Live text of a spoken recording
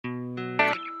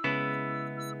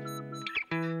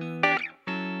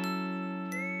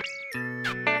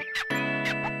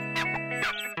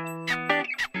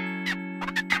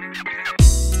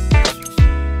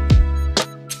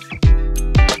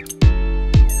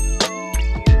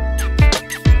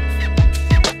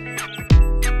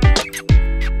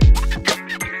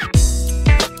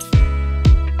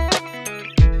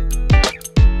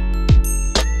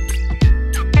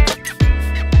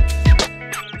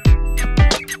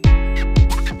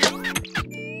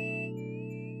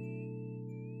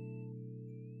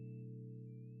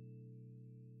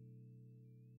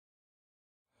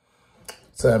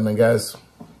What's happening, guys?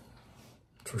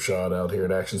 It's Rashad out here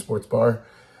at Action Sports Bar,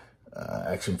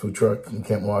 Action Food Truck in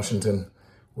Kent, Washington,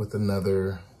 with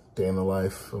another day in the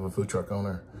life of a food truck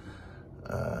owner.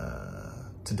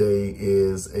 Today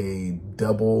is a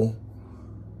double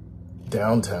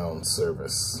downtown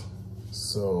service.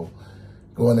 So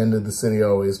going into the city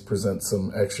always presents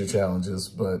some extra challenges,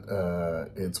 but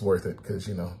it's worth it because,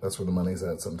 you know, that's where the money's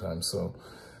at sometimes. So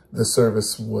this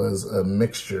service was a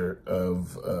mixture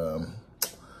of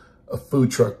a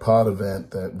food truck pod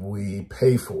event that we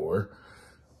pay for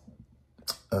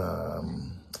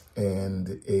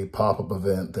and a pop-up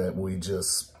event that we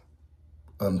just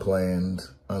unplanned,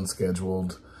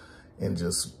 unscheduled, and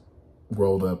just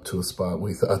rolled up to a spot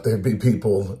we thought there'd be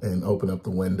people and open up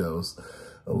the windows.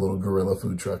 A little guerrilla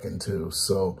food trucking too.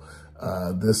 So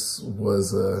this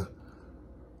was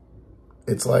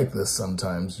it's like this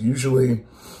sometimes. Usually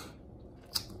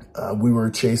we were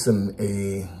chasing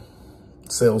a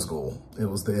sales goal. It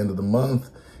was the end of the month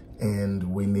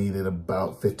and we needed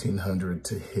about 1,500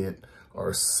 to hit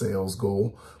our sales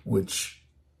goal, which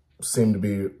seemed to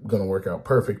be going to work out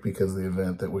perfect because the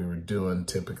event that we were doing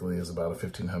typically is about a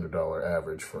 $1,500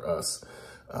 average for us.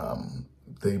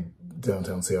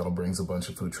 Downtown Seattle brings a bunch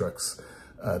of food trucks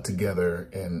together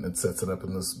and it sets it up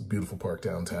in this beautiful park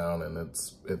downtown, and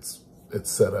it's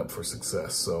set up for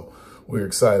success. So we're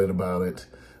excited about it.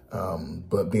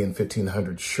 But being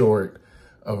 1,500 short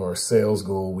of our sales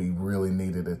goal, we really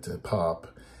needed it to pop.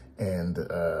 And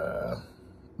the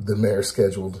mayor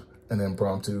scheduled an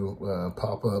impromptu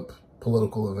pop-up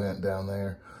political event down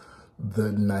there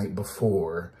the night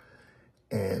before.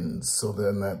 And so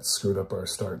then that screwed up our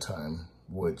start time,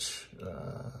 which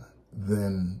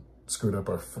then screwed up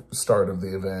our start of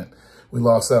the event. We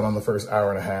lost out on the first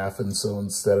hour and a half. And so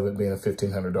instead of it being a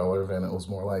 $1,500 event, it was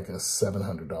more like a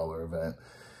 $700 event.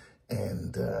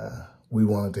 And we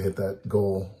wanted to hit that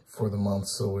goal for the month.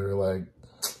 So we were like,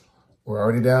 we're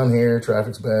already down here,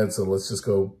 traffic's bad, so let's just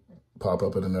go pop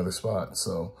up at another spot.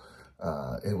 So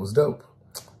it was dope.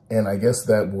 And I guess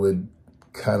that would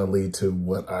kind of lead to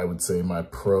what I would say my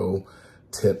pro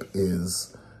tip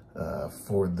is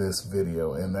for this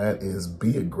video. And that is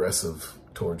be aggressive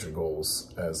towards your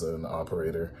goals as an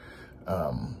operator.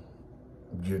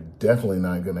 You're definitely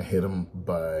not going to hit them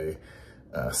by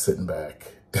sitting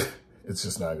back. It's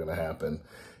just not going to happen.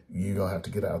 You're going to have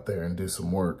to get out there and do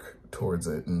some work towards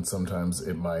it. And sometimes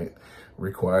it might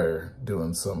require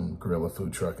doing some guerrilla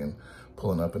food trucking,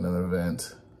 pulling up in an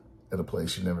event at a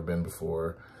place you've never been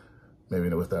before, maybe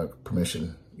without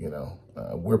permission. You know,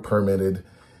 we're permitted.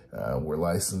 We're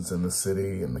licensed in the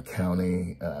city, in the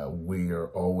county. We are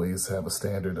always have a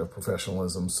standard of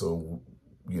professionalism. So,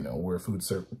 you know, we're a food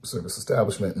service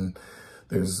establishment, and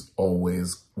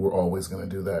we're always going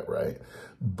to do that right.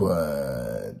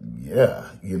 But yeah,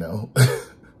 you know,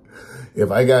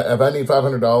 if I need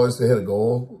 $500 to hit a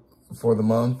goal for the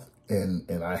month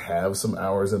and I have some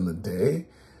hours in the day,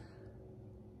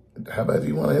 how about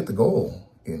you want to hit the goal,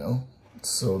 you know?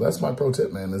 So that's my pro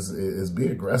tip, man, is be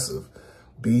aggressive.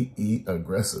 Be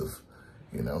aggressive,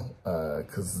 you know,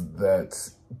 because that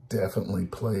definitely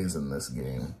plays in this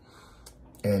game.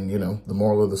 And, you know, the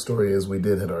moral of the story is we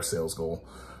did hit our sales goal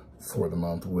for the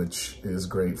month, which is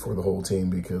great for the whole team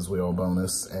because we all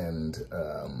bonus and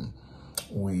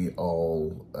we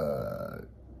all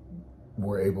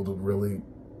were able to really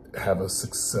have a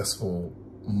successful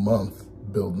month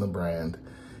building the brand.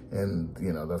 And,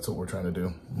 you know, that's what we're trying to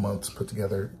do. Months put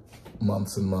together,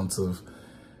 months and months of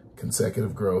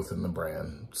consecutive growth in the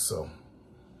brand. So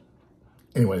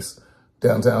anyways,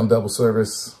 downtown double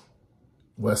service,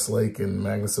 Westlake and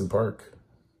Magnuson Park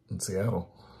in Seattle.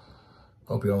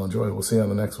 Hope you all enjoy. We'll see you on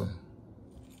the next one.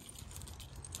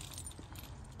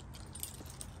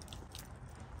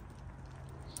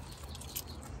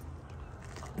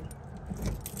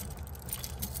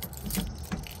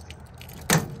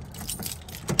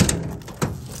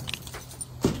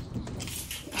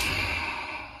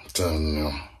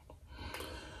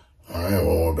 All right,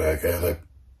 well, we're back at it.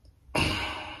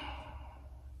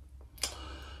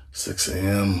 6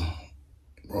 a.m.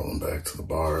 Rolling back to the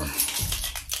bar.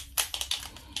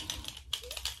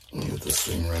 Get this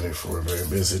thing ready for a very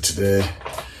busy today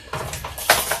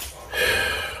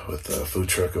with a food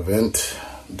truck event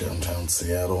downtown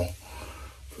Seattle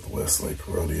for the Westlake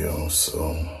Rodeo.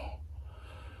 So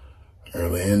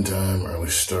early end time, early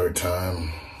start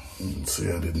time. You can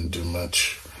see I didn't do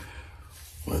much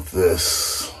with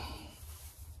this.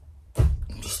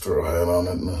 Just throw a hat on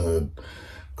it and a hood,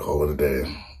 call it a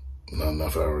day. Not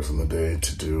enough hours in the day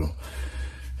to do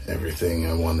everything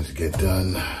I wanted to get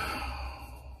done.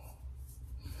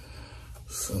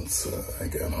 Since I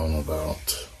got home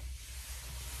about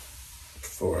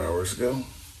 4 hours ago,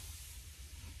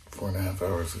 4.5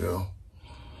 hours ago.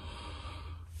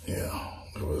 Yeah,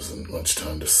 there wasn't much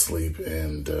time to sleep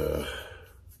and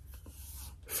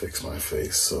fix my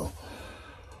face, so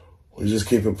we just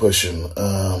keep it pushing.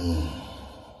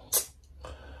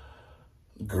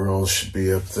 Girls should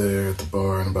be up there at the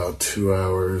bar in about 2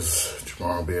 hours.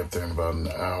 Jamar will be up there in about an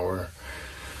hour.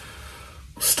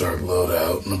 We'll start load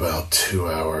out in about 2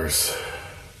 hours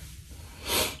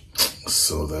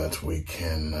so that we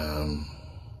can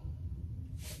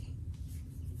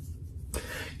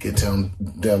get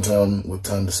downtown with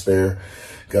time to spare.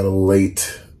 Got a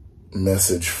late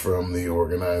message from the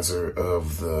organizer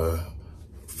of the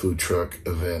food truck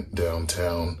event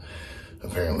downtown.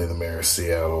 Apparently the mayor of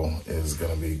Seattle is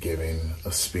going to be giving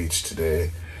a speech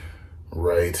today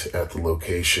right at the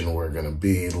location we're going to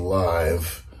be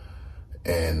live,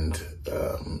 and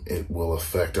it will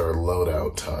affect our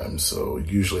loadout time. So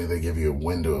usually they give you a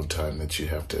window of time that you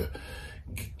have to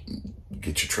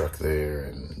get your truck there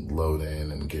and load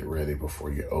in and get ready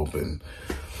before you open.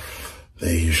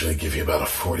 They usually give you about a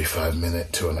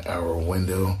 45-minute to an hour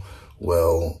window.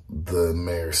 Well, the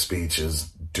mayor's speech is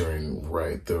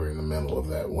right during the middle of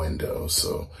that window.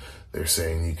 So they're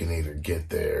saying you can either get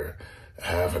there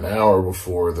half an hour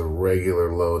before the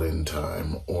regular load-in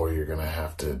time, or you're going to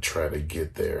have to try to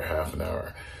get there half an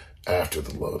hour after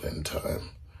the load-in time.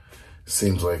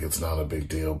 Seems like it's not a big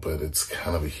deal, but it's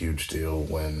kind of a huge deal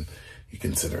when you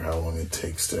consider how long it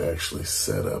takes to actually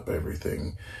set up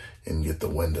everything and get the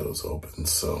windows open.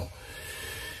 So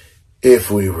if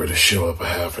we were to show up a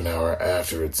half an hour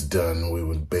after it's done, we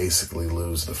would basically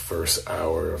lose the first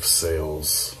hour of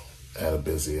sales at a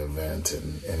busy event.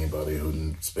 And anybody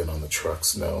who's been on the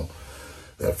trucks know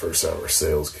that first hour of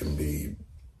sales can be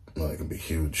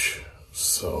huge.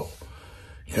 So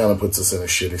it kind of puts us in a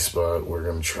shitty spot. We're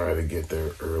going to try to get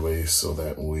there early so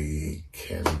that we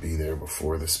can be there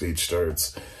before the speech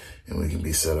starts and we can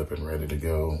be set up and ready to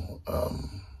go.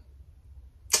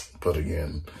 But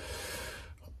again,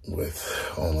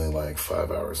 with only like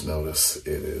 5 hours notice,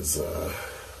 it's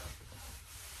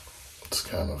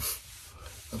kind of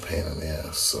a pain in the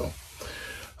ass. So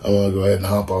I'm gonna go ahead and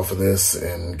hop off of this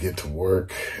and get to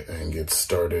work and get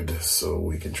started so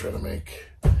we can try to make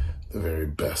the very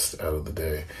best out of the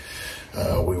day.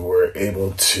 We were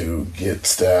able to get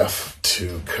staff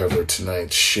to cover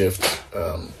tonight's shift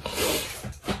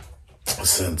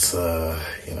since I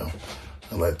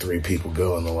let 3 people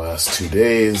go in the last 2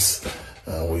 days.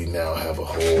 We now have a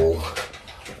hole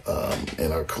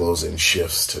in our closing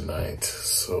shifts tonight.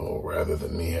 So rather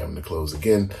than me having to close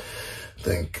again,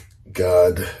 thank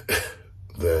God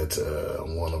that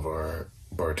one of our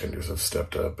bartenders have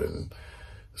stepped up and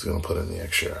is going to put in the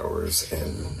extra hours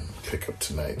and pick up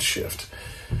tonight's shift.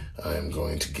 I am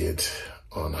going to get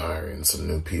on hiring some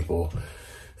new people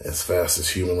as fast as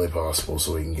humanly possible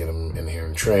so we can get them in here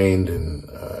and trained and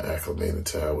acclimated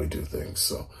to how we do things.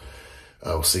 So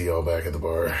I will see y'all back at the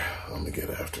bar. I'm gonna get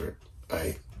after it.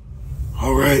 Bye.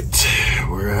 All right,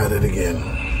 we're at it again.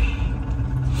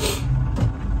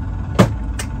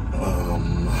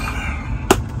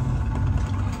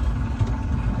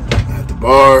 At the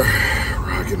bar,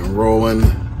 rocking and rolling.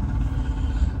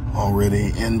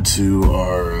 Already into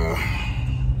our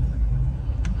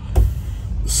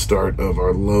start of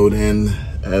our load in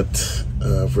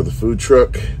for the food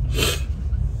truck.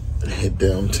 Hit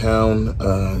downtown.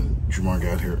 Jamar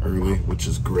got here early, which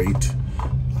is great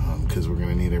because we're going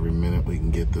to need every minute we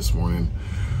can get this morning.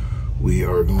 We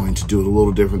are going to do it a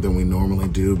little different than we normally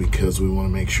do because we want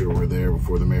to make sure we're there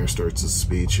before the mayor starts his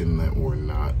speech and that we're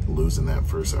not losing that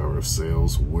first hour of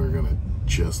sales. We're going to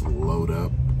just load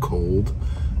up cold,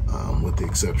 with the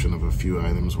exception of a few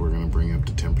items we're going to bring up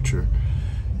to temperature.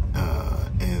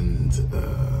 And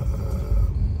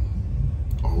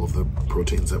all of the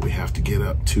proteins that we have to get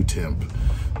up to temp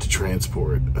to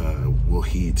transport will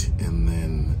heat, and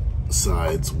then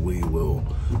sides we will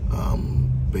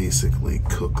basically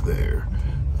cook there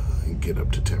and get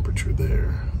up to temperature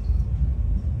there.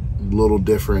 A little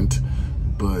different,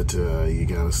 but you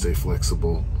gotta stay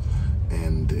flexible,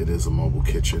 and it is a mobile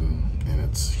kitchen and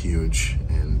it's huge,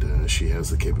 and she has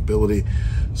the capability,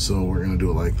 so we're gonna do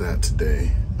it like that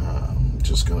today.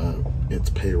 It's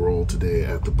payroll today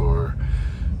at the bar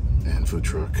and food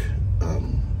truck.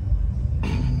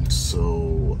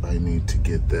 So I need to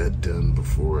get that done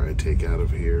before I take out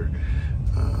of here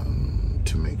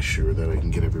to make sure that I can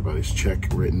get everybody's check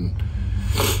written.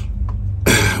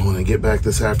 When I get back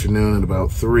this afternoon at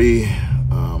about 3,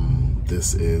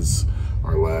 this is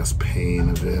our last paying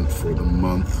event for the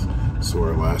month. So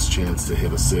our last chance to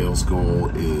hit a sales goal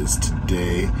is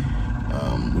today.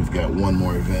 We've got one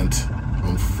more event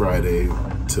on Friday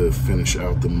to finish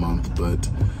out the month, but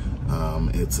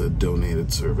it's a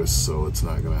donated service, so it's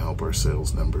not going to help our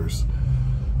sales numbers.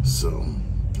 So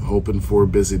hoping for a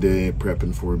busy day,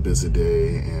 prepping for a busy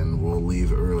day, and we'll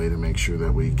leave early to make sure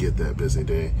that we get that busy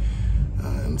day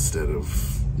instead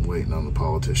of waiting on the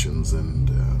politicians and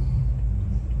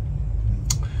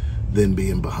then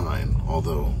being behind.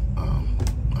 Although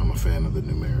I'm a fan of the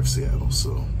new mayor of Seattle,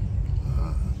 so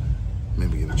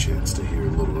maybe get a chance to hear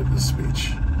a little of his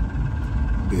speech.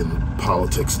 Being the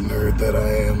politics nerd that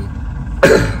I am,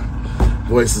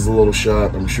 voice is a little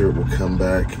shot. I'm sure it will come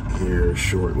back here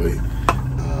shortly.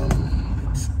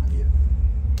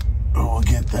 We'll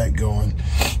get that going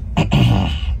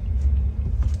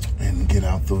and get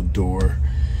out the door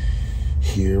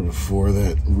here before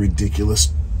that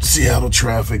ridiculous Seattle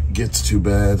traffic gets too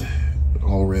bad.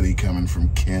 Already coming from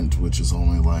Kent, which is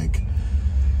only like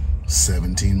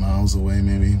 17 miles away,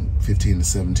 maybe 15 to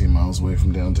 17 miles away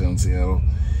from downtown Seattle.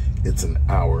 It's an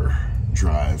hour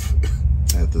drive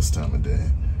at this time of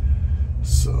day.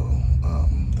 So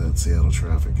that Seattle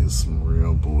traffic is some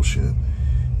real bullshit.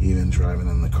 Even driving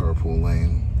in the carpool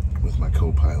lane with my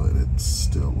co-pilot, it's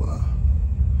still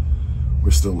we're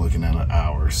still looking at an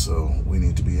hour. So we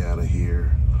need to be out of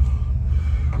here.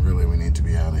 Really, we need to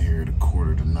be out of here at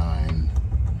 8:45,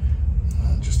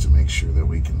 just to make sure that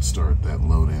we can start that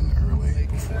load in early.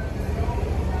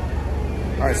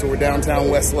 All right, so we're downtown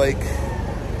Westlake.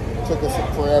 Took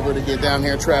us forever to get down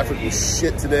here. Traffic was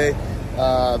shit today.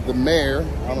 The mayor,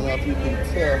 I don't know if you can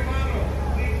tell,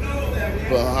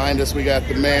 behind us we got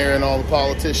the mayor and all the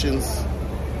politicians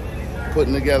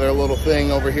putting together a little thing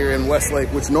over here in Westlake,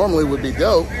 which normally would be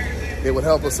dope. It would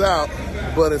help us out,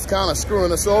 but it's kind of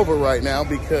screwing us over right now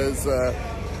because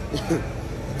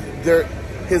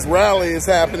his rally is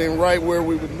happening right where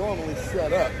we would normally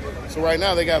shut up. So right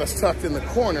now they got us tucked in the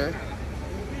corner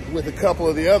with a couple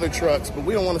of the other trucks, but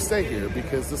we don't want to stay here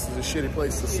because this is a shitty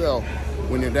place to sell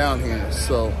when you're down here.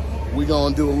 So we're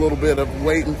going to do a little bit of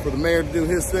waiting for the mayor to do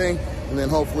his thing, and then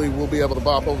hopefully we'll be able to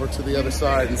bop over to the other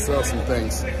side and sell some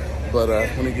things. But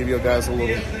let me give you guys a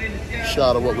little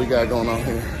shot of what we got going on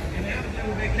here.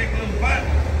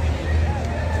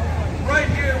 Right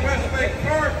here at Westlake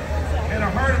Park, in the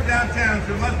heart of downtown,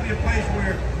 so it must be a place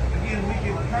where, again, we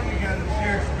can come together and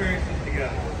share experiences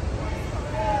together.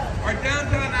 Our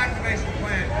downtown activation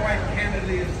plan, quite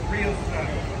candidly, is real stuff,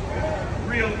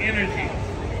 real energy.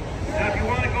 Now, if you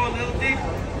want to go a little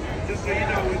deeper, just so you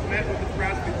know, we've met with the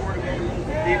press before to go a little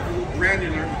deeper, a little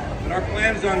granular, but our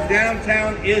plan is on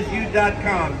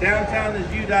downtownisyou.com.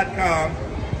 Downtownisyou.com.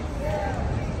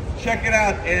 Check it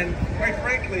out, and quite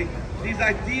frankly, these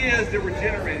ideas that we're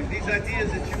generating, these ideas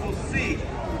that you will see,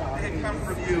 they come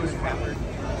from you as well.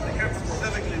 They come from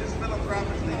civic leaders,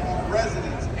 philanthropic leaders,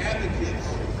 residents, advocates.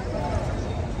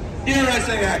 Dare I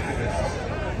say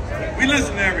activists? We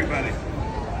listen to everybody.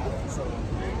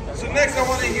 So next I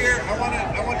want you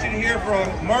to hear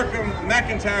from Markham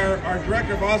McIntyre, our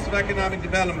Director of Office of Economic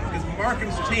Development, because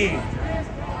Markham's team,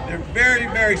 they're very,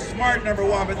 very smart, number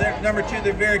one, but number two,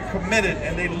 they're very committed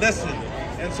and they listen.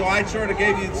 And so I sort of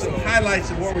gave you some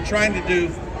highlights of what we're trying to do,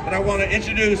 but I want to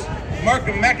introduce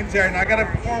Markham McIntyre. Now I got to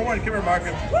forewarn, come here,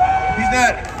 Markham.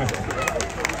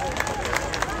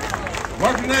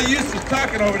 Markham's not used to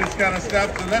talking over this kind of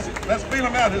stuff, so let's feel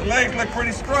him out. His legs look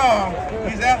pretty strong.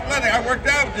 He's athletic. I worked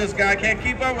out with this guy. I can't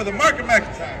keep up with him. Markham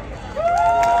McIntyre.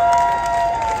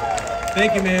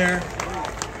 Thank you, Mayor.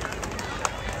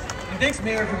 And thanks,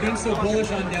 Mayor, for being so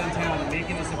bullish on downtown and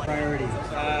making this a priority.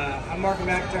 I'm Markham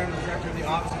McIntyre. I'm the Director of the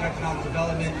Office of Economic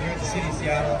Development here at the City of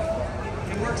Seattle.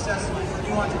 And we're accessible for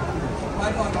new entrepreneurs,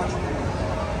 BIPOC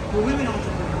entrepreneurs, for women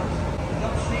entrepreneurs, to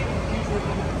help shape the future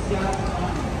of Seattle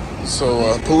economy.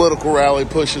 So political rally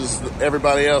pushes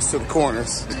everybody else to the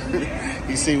corners.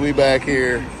 You see we back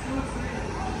here.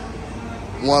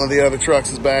 One of the other trucks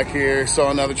is back here.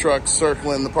 Saw another truck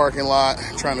circling the parking lot,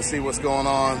 trying to see what's going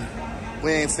on.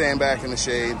 We ain't staying back in the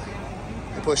shade.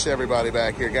 They pushed everybody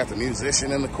back here. Got the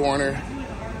musician in the corner.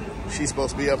 She's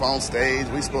supposed to be up on stage.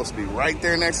 We supposed to be right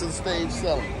there next to the stage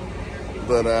selling.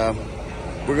 But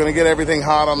we're gonna get everything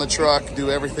hot on the truck, do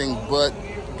everything but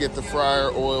get the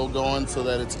fryer oil going so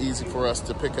that it's easy for us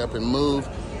to pick up and move.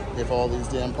 If all these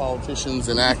damn politicians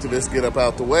and activists get up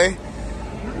out the way,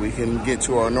 we can get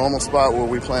to our normal spot where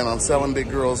we plan on selling.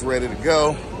 Big girls ready to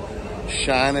go,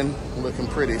 shining, looking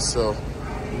pretty. So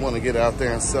we want to get out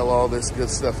there and sell all this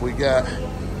good stuff we got.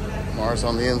 Mars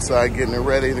on the inside getting it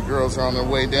ready. The girls are on their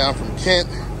way down from Kent.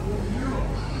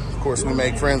 Of course, we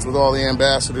make friends with all the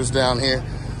ambassadors down here,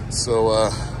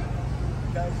 so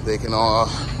they can all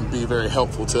be very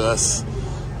helpful to us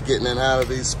getting in and out of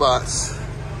these spots.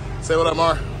 Say what up,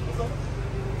 Mar.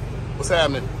 What's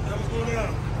happening? What's going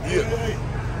on?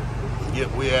 Yeah.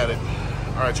 Yep, we at it.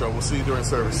 All right, y'all. We'll see you during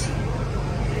service.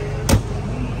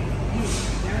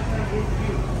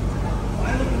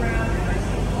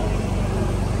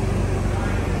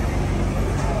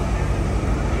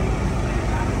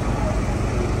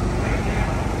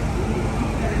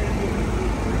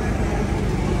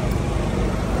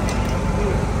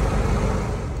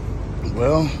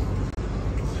 Well,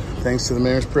 thanks to the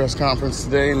mayor's press conference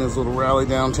today and his little rally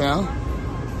downtown,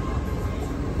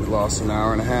 we lost an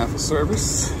hour and a half of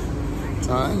service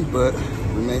time, but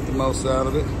we made the most out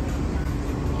of it.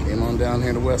 Came on down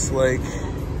here to Westlake,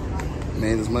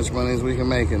 made as much money as we can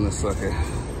make in this sucker.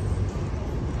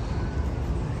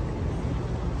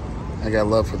 I got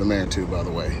love for the mayor too, by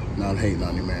the way. Not hating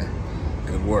on you, mayor.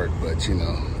 Good work, but you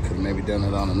know, could have maybe done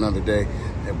it on another day.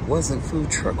 It wasn't Food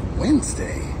Truck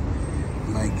Wednesday,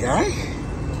 my guy.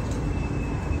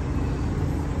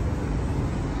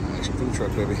 Extra food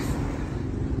truck, baby.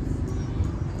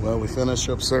 Well, we finished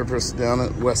up service down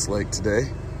at Westlake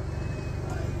today.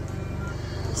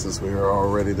 Since we were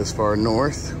already this far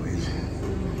north, we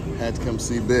had to come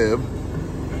see Bib,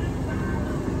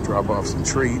 drop off some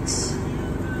treats.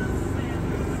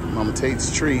 Mama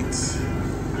Tate's treats.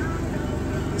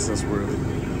 Since we're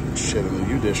shit in the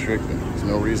U district, there's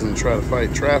no reason to try to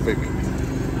fight traffic.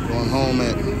 Going home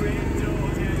at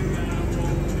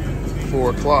 4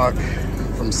 o'clock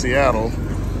from Seattle.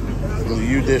 In the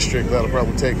U district, that'll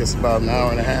probably take us about an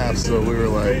hour and a half, so we were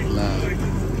like, nah.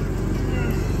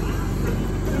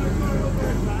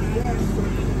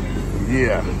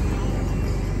 Yeah.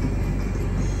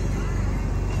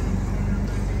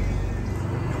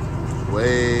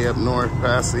 Way up north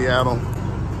past Seattle,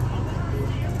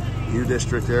 U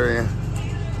district area.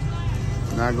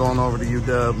 Not going over to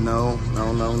UW, no.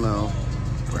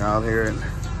 We're out here at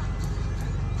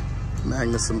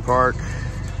Magnuson Park,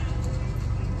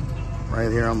 right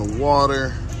here on the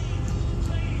water.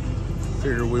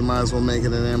 Figure we might as well make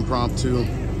it an impromptu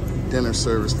dinner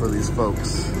service for these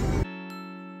folks.